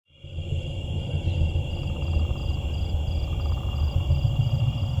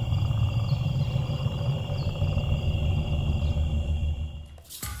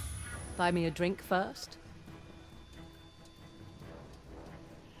Buy me a drink first?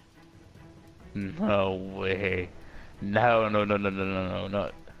 No way. No, no, no, no, no, no, no,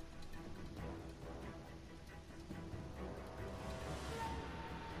 no.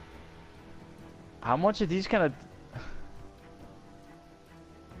 How much are these kind of...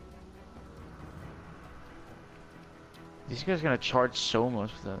 These guys are gonna charge so much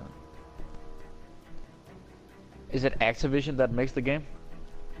for that. Is it Activision that makes the game?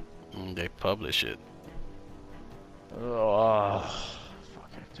 They publish it. Oh,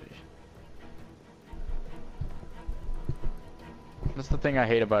 fuck Activision. That's the thing I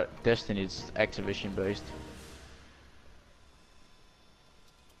hate about Destiny, it's Activision based.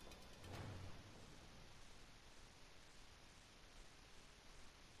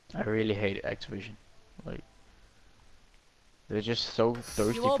 I really hate Activision. Like, they're just so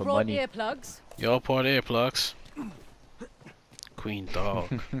thirsty You all for brought money. earplugs? You all bought earplugs. Queen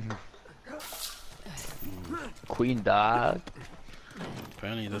dog. Queen dog.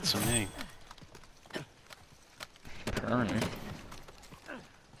 Apparently that's her name. Apparently.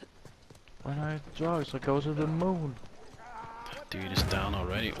 When I have drugs, I go to the moon. Dude is down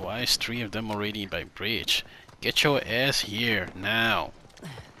already. Why is 3 of them already by bridge? Get your ass here now.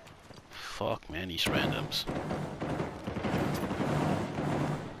 Fuck man, these randoms.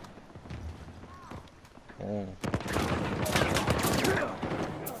 Oh.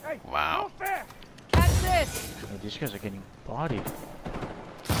 Wow. Catch this! Oh, these guys are getting bodied.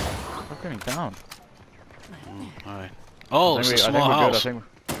 They're getting down. Alright. Oh, it's a small house. I think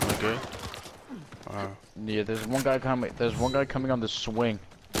Okay. Wow. yeah, there's one guy coming. There's one guy coming on the swing.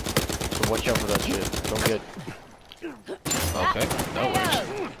 So watch out for that shit. Don't get. Okay, that works.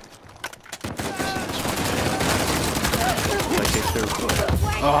 Like it through.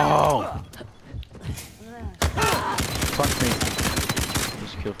 Oh! Fuck me.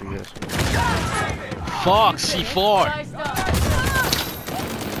 Just kill for you guys. Fuck, C4!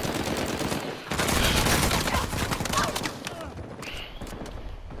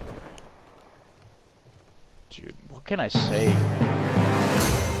 Dude, what can I say?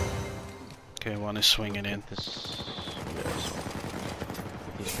 Okay, one is swinging in. This. Yes.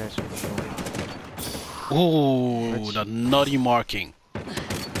 These guys are so. Ooh, the nutty marking.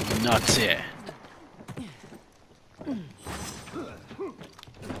 Nutty.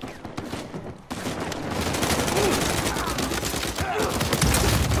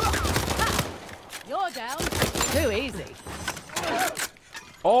 You're down. Too easy.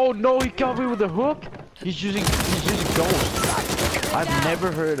 Oh no, he got me with a hook. He's using ghost. I've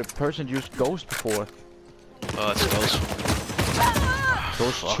never heard a person use ghost before. Oh, that's close.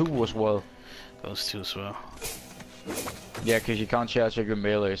 Ghost 2 as well. Those 2 as well. Yeah, because you can't charge your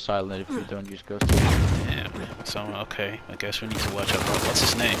melee silent if you don't use ghost. Yeah, so, okay. I guess we need to watch out. What's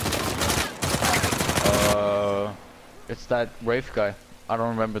his name? It's that Wraith guy. I don't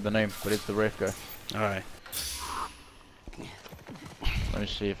remember the name, but it's the Wraith guy. Alright. Let me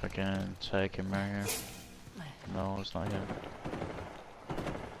see if I can take him right here. No, it's not him.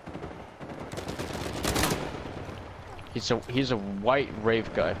 He's a white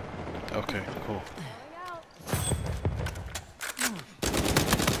Wraith guy. Okay, cool.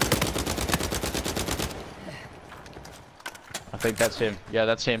 I think that's him. Yeah,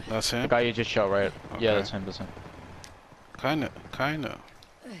 that's him. That's him? The guy you just shot, right? Okay. Yeah, that's him. That's him. Kinda.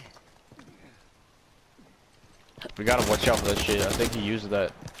 We gotta watch out for that shit. I think he used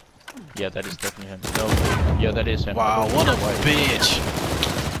that. Yeah, that is definitely him. No. Yeah, that is him. Wow, what a White. bitch!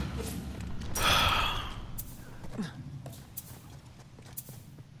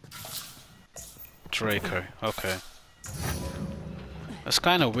 Draker, okay. That's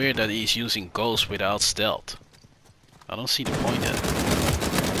kinda weird that he's using ghost without stealth. I don't see the point in it.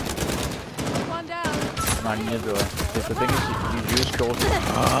 One down. Nah, neither. The thing is, you use ghost.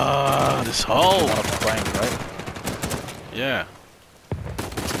 Ah, this hole! On a prank, right? Yeah.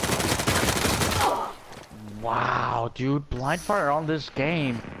 Wow, dude, blind fire on this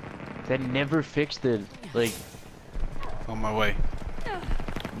game. They never fixed it. Like, On my way.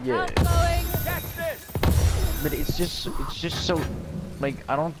 yeah. Outgoing. But it's just so, like,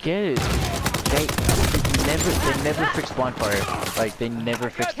 I don't get it. They never fixed blind fire. Like, they never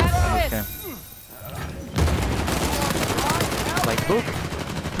fixed it on this game. Like, look,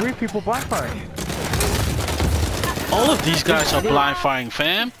 3 people blind firing. All of these guys are blind firing,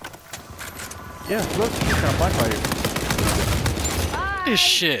 fam. Yeah, look, he's gonna blind fire you. This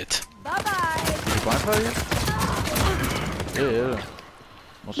shit. Bye bye. Did you blind fire you? Yeah.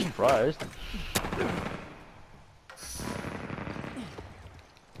 I'm surprised.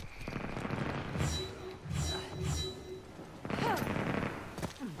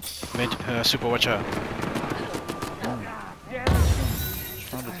 Super, watch out.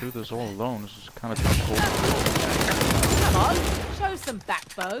 Trying to do this all alone. This is kind of difficult. Come on, show some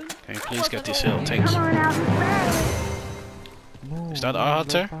backbone. Can you please get this hill? Thanks. Is that our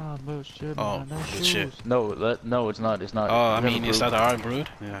hunter? Oh, shit. No, no, it's not. It's not. Oh, I mean, is that our brood?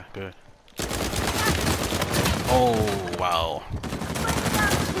 Yeah, good. Oh, wow.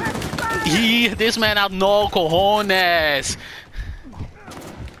 This man had no cojones.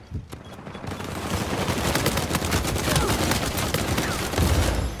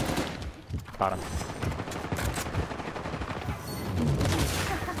 Got him.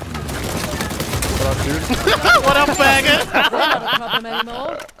 What up, dude? What up, faggot? Not a problem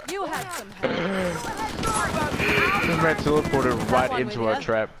anymore. You had some help. This man teleported right into our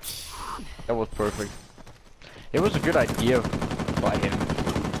trap. That was perfect. It was a good idea by him.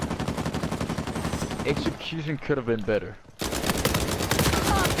 Execution could have been better.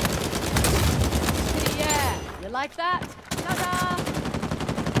 Yeah, you like that? Ta-da!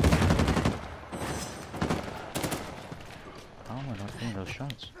 How am I not getting those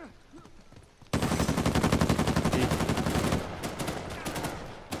shots?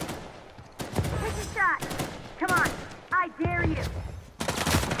 Take a shot. Come on. I dare you.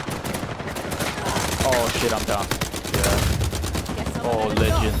 Oh shit, I'm down. Yeah. Oh,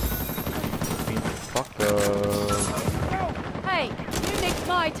 legend. Fuck Hey, you nicked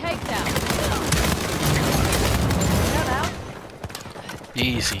my takedown.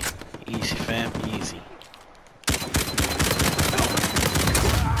 Easy. Easy, fam. Easy.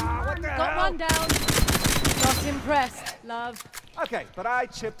 Got one down. Not impressed, love. Okay, but I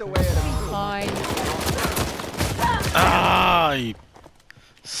chipped away at him. Fine. Ah, you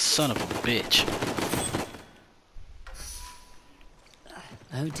son of a bitch.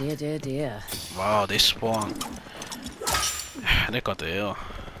 Oh dear, dear, dear. Wow, they spawn. They got the hill.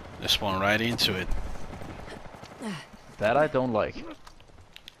 They spawn right into it. that I don't like.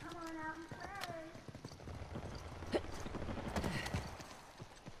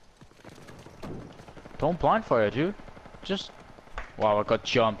 Don't blind fire, dude. Just... Wow, I got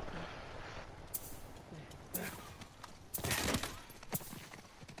jumped.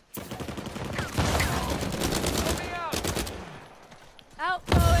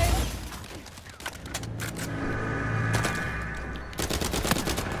 Outgoing.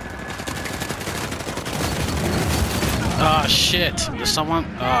 Ah, shit. There's someone.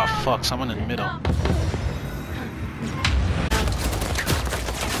 Ah, fuck. Someone in the middle.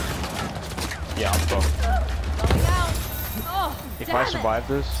 Yeah, I'm fucked. Going out. Oh, If damn I survive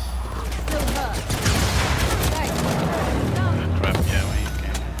this... Still hurt. Thanks. Crap, yeah, we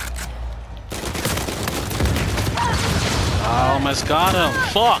can. I almost got him.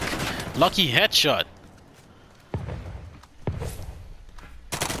 Fuck. Lucky headshot.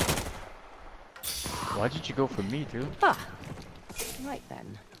 Why did you go for me, dude? Ah, right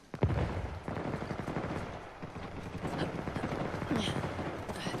then.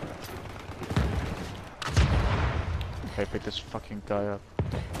 Okay, pick this fucking guy up.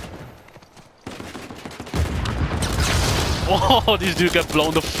 Oh, this dude got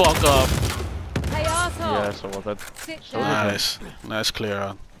blown the fuck up. Hey, asshole. Yeah, so well, that... Sit so down. Nice. Nice clear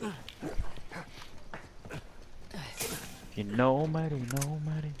out. You know, Matty, no,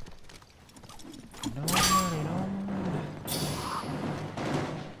 Matty. No, Matty, no.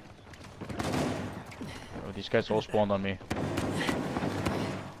 Oh, these guys all spawned on me.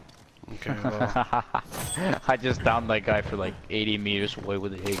 Okay, well. I just downed that guy for like 80 meters away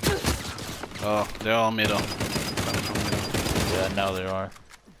with the egg. Oh, they're all middle. Yeah, now they are.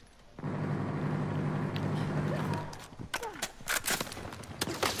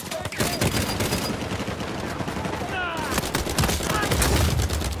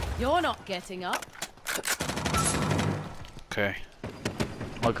 You're not getting up. Okay.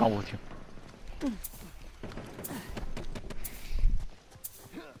 I'll come with you.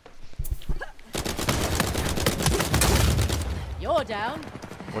 You're down.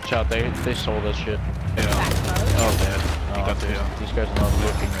 Watch out, they saw that shit. Yeah. Backbone. Oh, dead. He got the these, hill. these guys are not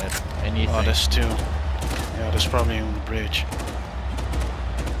looking at anything. Oh, there's two. Yeah, there's probably on the bridge.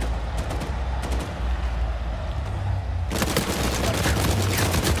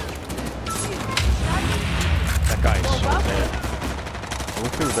 That guy is so dead.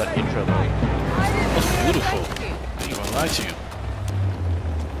 Look through that intro though. That's beautiful. I ain't gonna lie to you.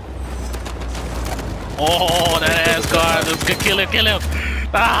 Oh, that ass guard. Let's go kill him, kill him.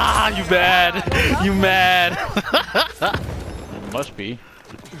 Ah, you mad. You mad. It must be.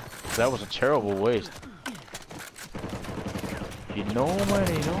 That was a terrible waste. You know, man,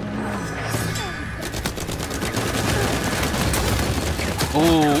 you know. Ooh, ooh,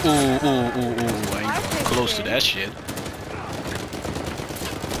 ooh, ooh, ooh. I ain't close to that shit.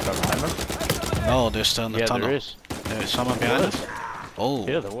 Behind us? No, there's still in the Yeah, tunnel. there is. There's someone behind us? Oh.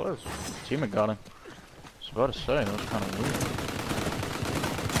 Yeah, there was. Teammate got him. I was about to say, that was kind of weird.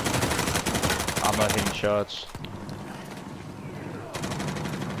 I'm not hitting shots.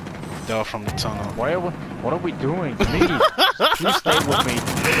 They're from the tunnel. Why are we, what are we doing? Please, please stay with me.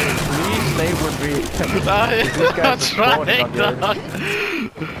 Please stay with me. These guys are spawning on the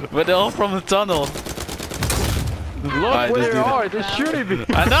other. But they're all from the tunnel. Look where they are, they're shooting me.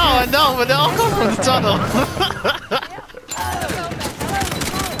 I know, but they all come from the tunnel.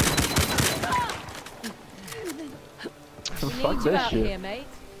 Fuck this shit. Here, mate.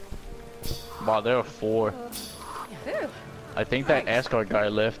 Wow, there are 4. I think that Asgard guy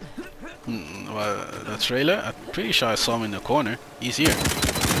left. Well, the trailer? I'm pretty sure I saw him in the corner. He's here.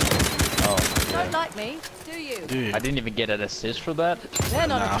 Oh, yeah. Don't like me, do you? Dude. I didn't even get an assist for that. They're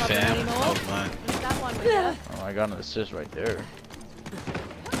not Nah, a problem fam. anymore. Oh, man. Leave that one with you. Oh, I got an assist right there.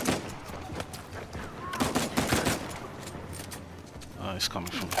 Oh, he's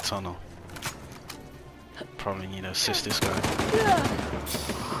coming from the tunnel. Probably need to assist this guy.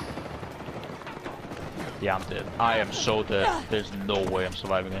 Yeah, I'm dead. I am so dead. There's no way I'm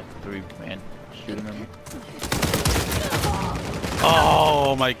surviving it. 3 man shooting at me.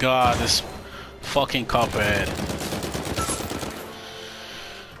 Oh my god, this fucking copperhead.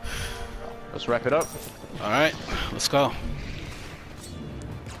 Let's wrap it up. Alright, let's go.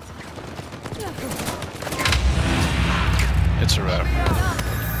 It's a wrap.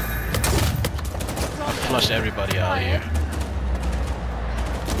 Flush everybody out of here.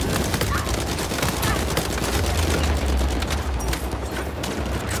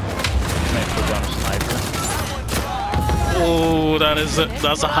 Man, put down a sniper. Oh,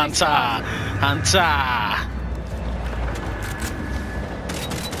 that's a hunter. Hunter.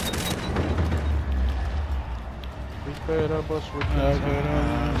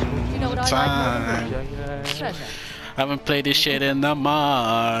 You know what I like? Treasure. Haven't played this shit in the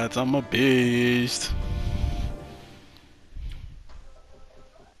mods. I'm a beast.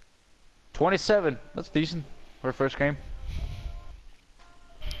 27. That's decent for a first game.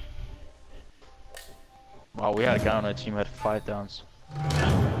 Wow, we had a guy on our team who had 5 downs.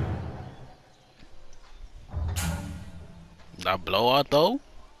 That blowout though?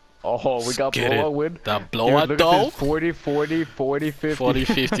 Oh, we got Get blowout it. win. That blowout Dude, look at though? this 40, 40, 40, 50. 40,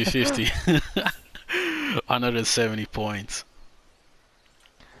 50, 50. 170 points.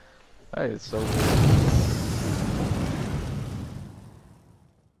 Hey, it's so weird.